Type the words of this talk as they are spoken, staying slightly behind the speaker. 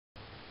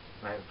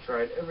I've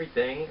tried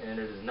everything and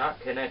it is not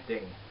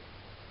connecting.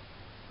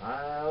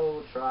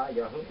 I'll try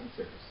Yahoo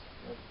Answers.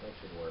 That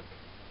should work.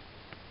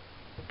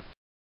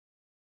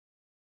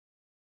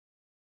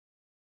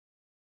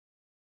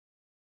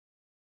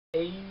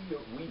 A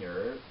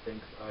Wiener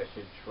thinks I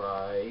should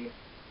try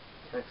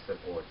tech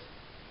support.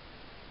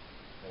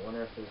 I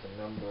wonder if there's a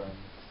number on this.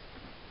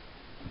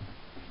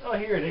 Oh,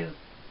 here it is.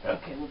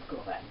 Okay, let's go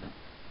back.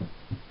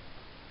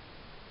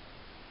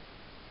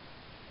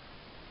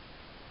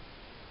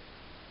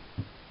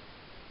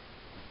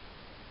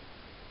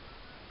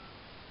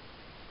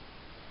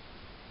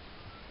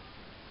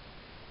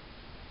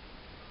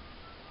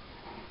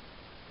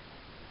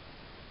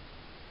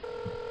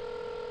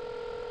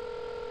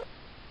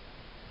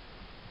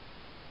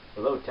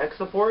 Hello, tech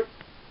support?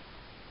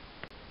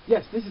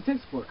 Yes, this is tech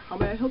support. How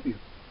may I help you?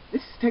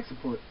 This is tech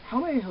support. How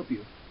may I help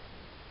you?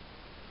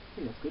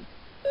 Hey, that's good.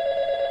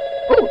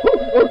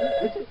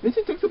 This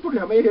is tech support.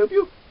 How may I help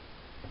you?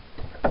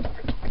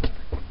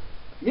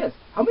 Yes,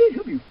 how may I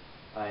help you?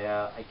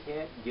 I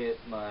can't get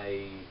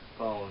my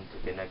phone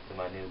to connect to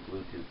my new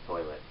Bluetooth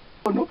toilet.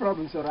 Oh, no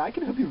problem, sir. I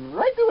can help you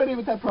right away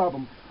with that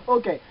problem.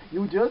 Okay,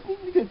 you just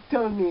need to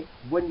tell me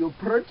when you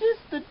purchase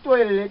the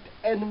toilet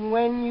and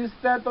when you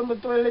start on the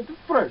toilet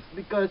first.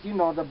 Because, you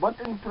know, the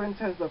button print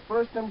has the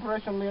first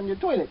impression on your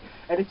toilet.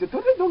 And if your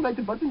toilet don't like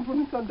the button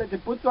prints on that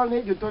it puts on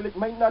it, your toilet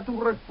might not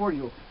work for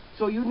you.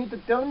 So you need to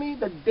tell me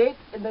the date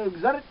and the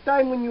exact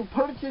time when you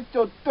purchased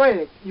your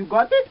toilet. You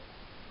got it?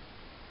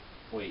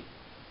 Wait,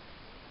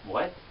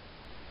 what?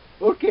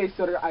 Okay,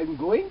 sir, I'm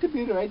going to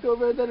be right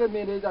over there in a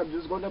minute. I'm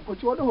just going to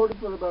put you on hold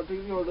for about,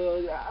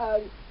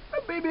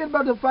 maybe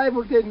about 5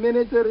 or 10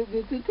 minutes.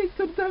 It takes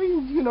some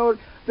time,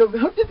 to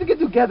help this to get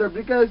together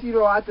because,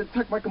 I have to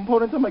check my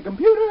components on my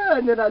computer,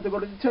 and then I have to go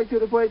to check to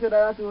the place, and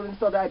I have to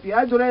install the IP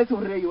address,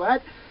 where you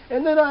at,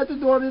 and then I have to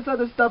do all this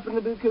other stuff in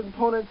the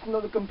components,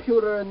 the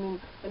computer, and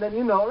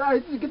then, I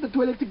have to get the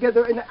toilet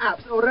together in the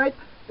apps, all right?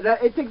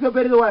 It takes a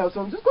very while,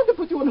 so I'm just going to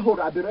put you on hold.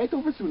 I'll be right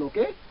over soon,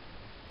 okay?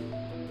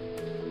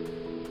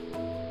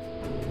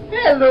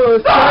 Hello,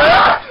 sir.